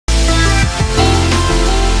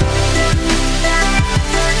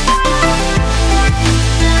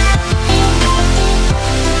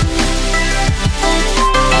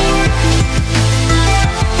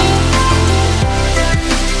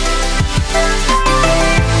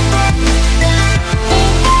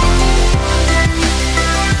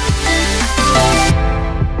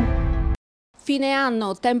Fine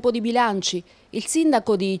anno, tempo di bilanci. Il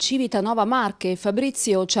sindaco di Civitanova Marche,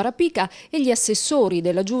 Fabrizio Ciarapica, e gli assessori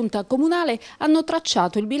della giunta comunale hanno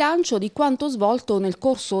tracciato il bilancio di quanto svolto nel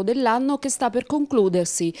corso dell'anno che sta per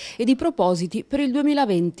concludersi e di propositi per il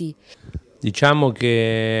 2020. Diciamo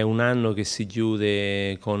che è un anno che si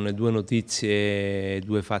chiude con due notizie,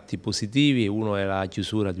 due fatti positivi. Uno è la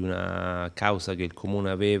chiusura di una causa che il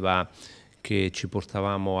Comune aveva, che ci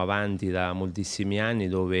portavamo avanti da moltissimi anni,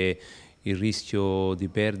 dove il rischio di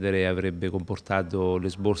perdere avrebbe comportato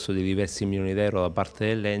l'esborso di diversi milioni d'euro da parte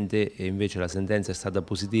dell'ente, e invece la sentenza è stata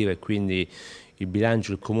positiva e quindi il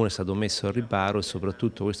bilancio del Comune è stato messo al riparo, e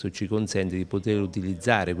soprattutto questo ci consente di poter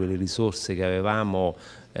utilizzare quelle risorse che avevamo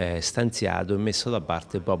stanziato e messo da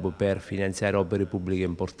parte proprio per finanziare opere pubbliche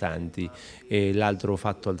importanti. E l'altro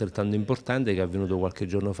fatto altrettanto importante, che è avvenuto qualche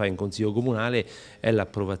giorno fa in Consiglio Comunale, è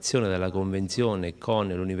l'approvazione della convenzione con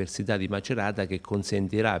l'Università di Macerata, che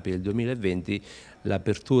consentirà per il 2020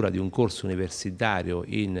 l'apertura di un corso universitario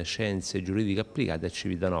in scienze giuridiche applicate a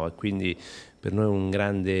Civitanova, e quindi per noi è un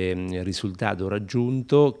grande risultato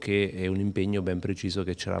raggiunto, che è un impegno ben preciso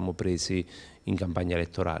che ci eravamo presi in campagna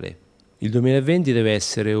elettorale. Il 2020 deve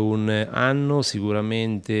essere un anno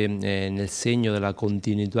sicuramente nel segno della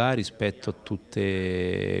continuità rispetto a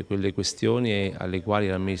tutte quelle questioni alle quali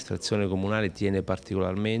l'amministrazione comunale tiene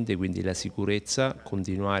particolarmente, quindi la sicurezza,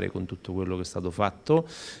 continuare con tutto quello che è stato fatto,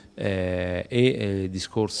 e il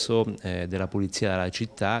discorso della pulizia della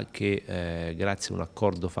città, che grazie a un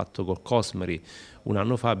accordo fatto col Cosmeri un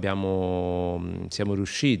anno fa siamo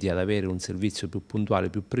riusciti ad avere un servizio più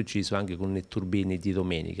puntuale, più preciso, anche con le turbine di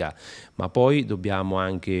domenica. Ma poi dobbiamo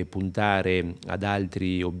anche puntare ad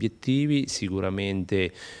altri obiettivi.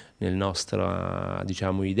 Sicuramente nelle nostre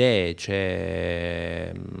idee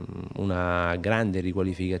c'è una grande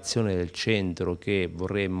riqualificazione del centro che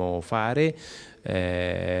vorremmo fare.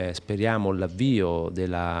 Speriamo l'avvio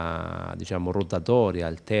della rotatoria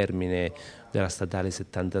al termine della statale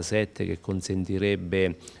 77, che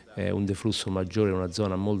consentirebbe un deflusso maggiore in una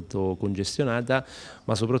zona molto congestionata,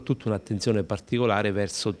 ma soprattutto un'attenzione particolare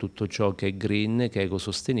verso tutto ciò che è green, che è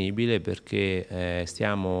ecosostenibile, perché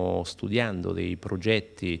stiamo studiando dei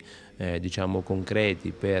progetti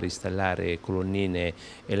concreti per installare colonnine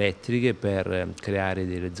elettriche, per creare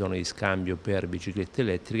delle zone di scambio per biciclette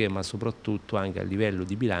elettriche, ma soprattutto anche a livello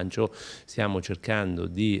di bilancio stiamo cercando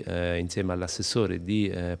di, insieme all'assessore,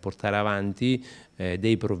 di portare avanti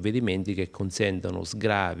dei provvedimenti che consentano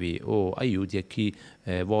sgravi o aiuti a chi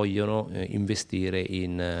vogliono investire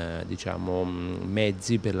in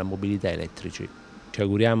mezzi per la mobilità elettrici. Ci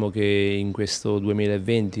auguriamo che in questo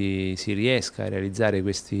 2020 si riesca a realizzare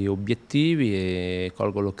questi obiettivi, e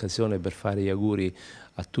colgo l'occasione per fare gli auguri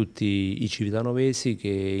a tutti i civitanovesi che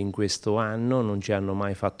in questo anno non ci hanno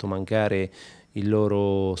mai fatto mancare il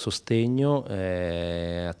loro sostegno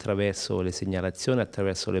attraverso le segnalazioni,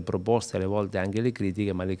 attraverso le proposte, alle volte anche le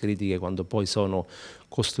critiche, ma le critiche, quando poi sono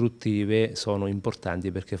costruttive, sono importanti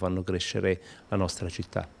perché fanno crescere la nostra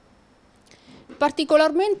città.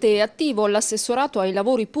 Particolarmente attivo l'assessorato ai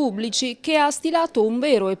lavori pubblici, che ha stilato un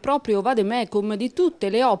vero e proprio vademecum di tutte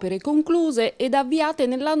le opere concluse ed avviate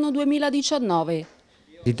nell'anno 2019.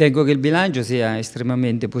 Ritengo che il bilancio sia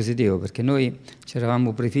estremamente positivo, perché noi ci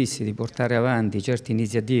eravamo prefissi di portare avanti certe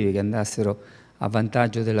iniziative che andassero a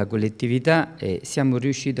vantaggio della collettività, e siamo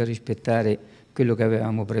riusciti a rispettare quello che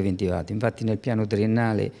avevamo preventivato. Infatti nel piano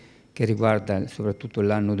triennale, che riguarda soprattutto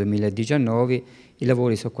l'anno 2019, i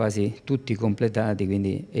lavori sono quasi tutti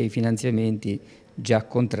completati, e i finanziamenti già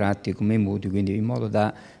contratti come mutui, quindi in modo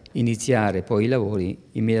da iniziare poi i lavori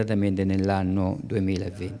immediatamente nell'anno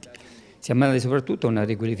 2020. Siamo andati soprattutto a una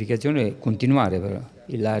riqualificazione, continuare però,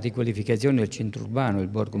 la riqualificazione del centro urbano, il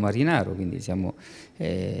borgo marinaro, quindi siamo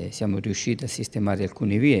riusciti a sistemare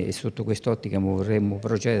alcune vie, e sotto quest'ottica vorremmo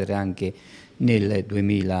procedere anche nel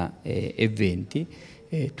 2020.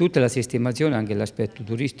 Tutta la sistemazione, anche l'aspetto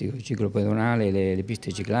turistico, il ciclo pedonale, le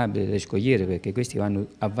piste ciclabili, le scogliere, perché questi vanno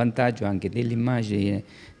a vantaggio anche dell'immagine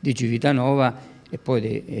di Civitanova, e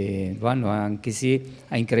poi vanno anche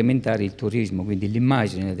a incrementare il turismo, quindi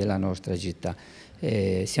l'immagine della nostra città.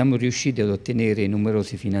 Siamo riusciti ad ottenere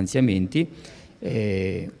numerosi finanziamenti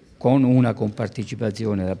con una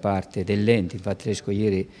compartecipazione da parte dell'ente. Infatti le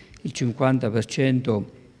scogliere, il 50%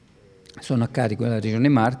 sono a carico della Regione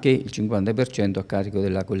Marche, il 50% a carico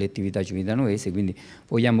della collettività civitanovese, quindi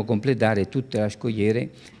vogliamo completare tutte le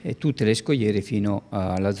scogliere fino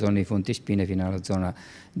alla zona di Fontespina, fino alla zona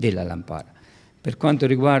della Lampara. Per quanto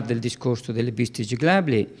riguarda il discorso delle piste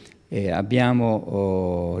ciclabili,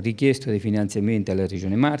 Abbiamo richiesto dei finanziamenti alla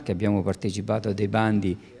Regione Marche, abbiamo partecipato a dei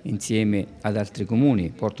bandi insieme ad altri comuni,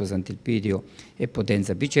 Porto Sant'Elpidio e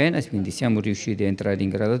Potenza Picena, quindi siamo riusciti a entrare in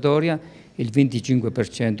graduatoria. Il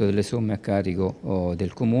 25% delle somme a carico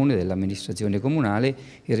del comune, dell'amministrazione comunale,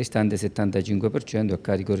 il restante 75% a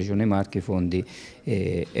carico Regione Marche, fondi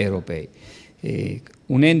europei.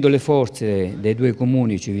 Unendo le forze dei due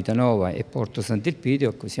comuni, Civitanova e Porto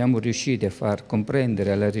Sant'Elpidio, siamo riusciti a far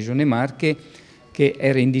comprendere alla Regione Marche che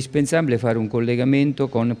era indispensabile fare un collegamento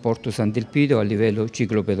con Porto Sant'Elpidio a livello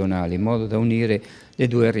ciclopedonale, in modo da unire le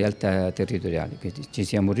due realtà territoriali. Quindi ci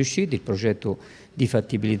siamo riusciti, il progetto di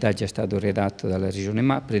fattibilità è già stato redatto dalla Regione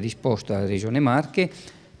Marche, predisposto dalla Regione Marche.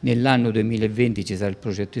 Nell'anno 2020 ci sarà il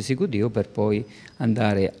progetto esecutivo per poi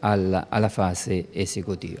andare alla fase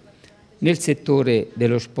esecutiva. Nel settore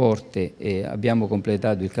dello sport abbiamo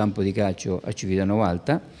completato il campo di calcio a Civitanova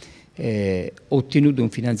Alta, ottenuto un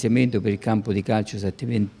finanziamento per il campo di calcio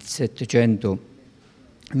 720.000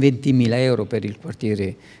 euro per il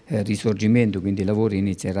quartiere Risorgimento, quindi i lavori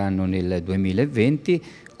inizieranno nel 2020,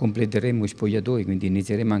 completeremo gli spogliatoi, quindi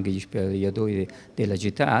inizieremo anche gli spogliatoi della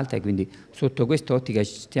città alta, e quindi sotto quest'ottica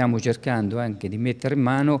stiamo cercando anche di mettere in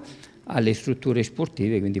mano alle strutture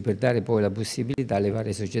sportive, quindi per dare poi la possibilità alle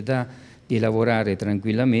varie società di lavorare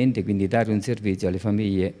tranquillamente, quindi dare un servizio alle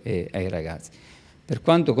famiglie e ai ragazzi. Per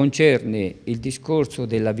quanto concerne il discorso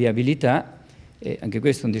della viabilità, anche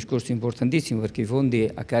questo è un discorso importantissimo perché i fondi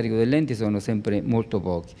a carico dell'ente sono sempre molto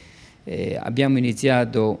pochi. Abbiamo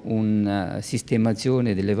iniziato una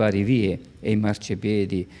sistemazione delle varie vie e i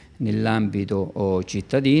marciapiedi nell'ambito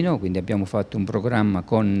cittadino, quindi abbiamo fatto un programma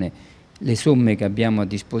con le somme che abbiamo a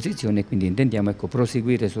disposizione e quindi intendiamo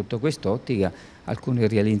proseguire sotto quest'ottica. Alcune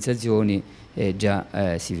realizzazioni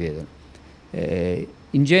già si vedono.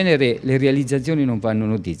 In genere le realizzazioni non fanno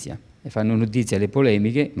notizia le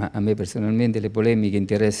polemiche, ma a me personalmente le polemiche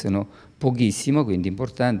interessano pochissimo, quindi è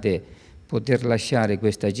importante poter lasciare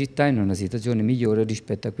questa città in una situazione migliore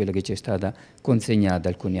rispetto a quella che ci è stata consegnata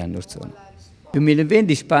alcuni anni or sono. Il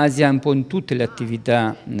 2020 spazia un po' in tutte le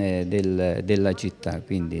attività della città,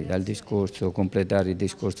 quindi dal discorso, completare il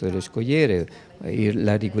discorso delle scogliere,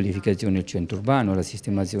 la riqualificazione del centro urbano, la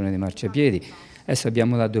sistemazione dei marciapiedi. Adesso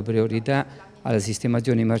abbiamo dato priorità alla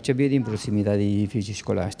sistemazione dei marciapiedi in prossimità degli edifici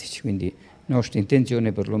scolastici, quindi nostra intenzione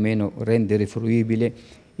è perlomeno rendere fruibile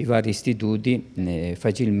i vari istituti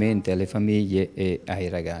facilmente alle famiglie e ai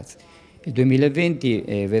ragazzi. Il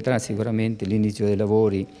 2020 vedrà sicuramente l'inizio dei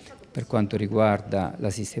lavori per quanto riguarda la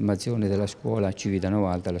sistemazione della scuola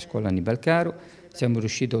Civitanova Alta, la scuola Annibal Caro. Siamo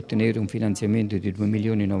riusciti a ottenere un finanziamento di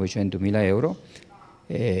 2.900.000 euro,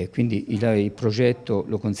 quindi il progetto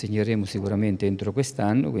lo consegneremo sicuramente entro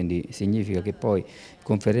quest'anno, quindi significa che poi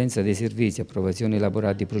conferenza dei servizi, approvazione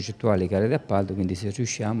elaborati progettuali, gare d'appalto, quindi se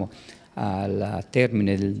riusciamo al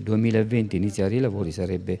termine del 2020 iniziare i lavori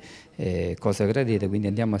sarebbe cosa gradita, quindi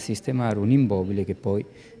andiamo a sistemare un immobile che poi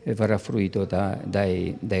verrà fruito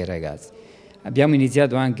dai ragazzi. Abbiamo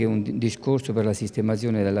iniziato anche un discorso per la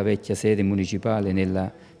sistemazione della vecchia sede municipale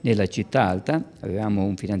nella città alta, avevamo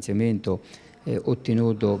un finanziamento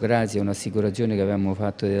ottenuto grazie a un'assicurazione che avevamo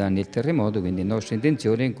fatto dei danni del terremoto, quindi è nostra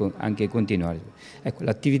intenzione è anche continuare. Ecco,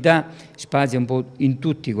 l'attività spazia un po' in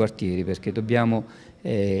tutti i quartieri perché dobbiamo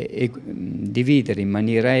dividere in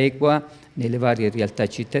maniera equa nelle varie realtà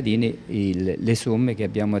cittadine le somme che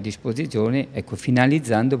abbiamo a disposizione,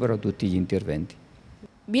 finalizzando però tutti gli interventi.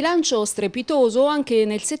 Bilancio strepitoso anche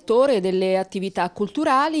nel settore delle attività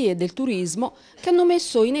culturali e del turismo che hanno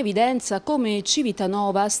messo in evidenza come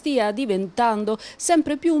Civitanova stia diventando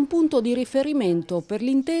sempre più un punto di riferimento per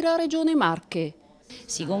l'intera Regione Marche.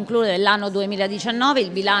 Si conclude l'anno 2019,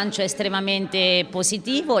 il bilancio è estremamente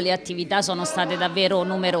positivo, le attività sono state davvero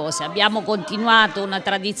numerose. Abbiamo continuato una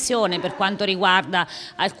tradizione per quanto riguarda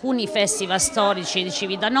alcuni festival storici di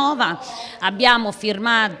Civitanova, abbiamo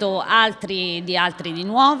firmato altri di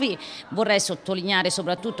nuovi. Vorrei sottolineare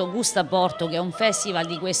soprattutto Gusta Porto, che è un festival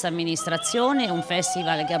di questa amministrazione, un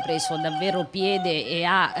festival che ha preso davvero piede e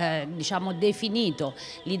ha definito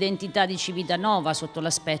l'identità di Civitanova sotto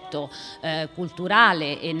l'aspetto culturale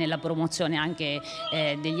e nella promozione anche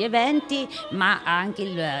degli eventi, ma anche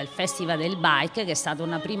il Festival del Bike, che è stata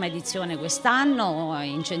una prima edizione quest'anno,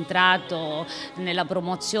 incentrato nella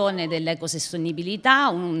promozione dell'ecosostenibilità,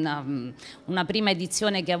 una prima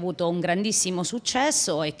edizione che ha avuto un grandissimo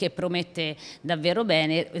successo e che promette davvero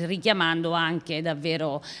bene, richiamando anche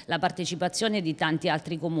davvero la partecipazione di tanti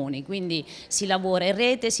altri comuni. Quindi si lavora in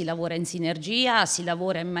rete, si lavora in sinergia, si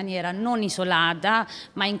lavora in maniera non isolata,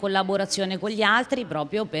 ma in collaborazione con gli altri, altri,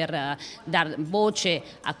 proprio per dar voce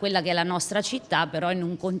a quella che è la nostra città, però in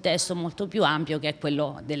un contesto molto più ampio che è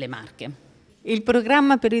quello delle Marche. Il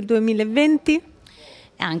programma per il 2020?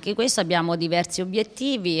 Anche questo abbiamo diversi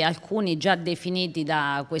obiettivi, alcuni già definiti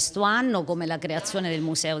da questo anno, come la creazione del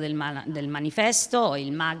Museo del Manifesto,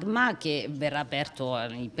 il Magma, che verrà aperto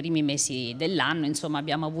nei primi mesi dell'anno. Insomma,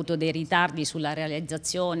 abbiamo avuto dei ritardi sulla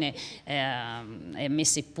realizzazione e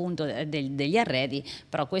messa a punto degli arredi,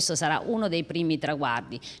 però questo sarà uno dei primi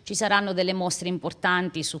traguardi. Ci saranno delle mostre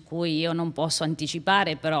importanti su cui io non posso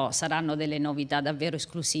anticipare, però saranno delle novità davvero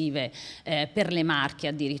esclusive per le Marche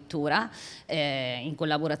addirittura, in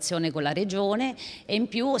collaborazione con la Regione, e in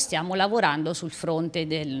più stiamo lavorando sul fronte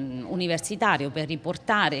universitario per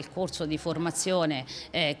riportare il corso di formazione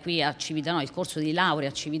qui a Civitanova, il corso di laurea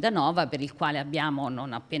a Civitanova, per il quale abbiamo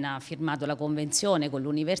non appena firmato la convenzione con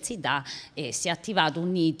l'università e si è attivato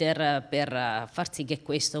un iter per far sì che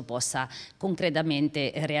questo possa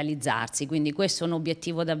concretamente realizzarsi. Quindi questo è un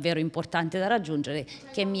obiettivo davvero importante da raggiungere,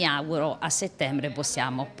 che mi auguro a settembre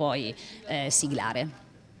possiamo poi siglare.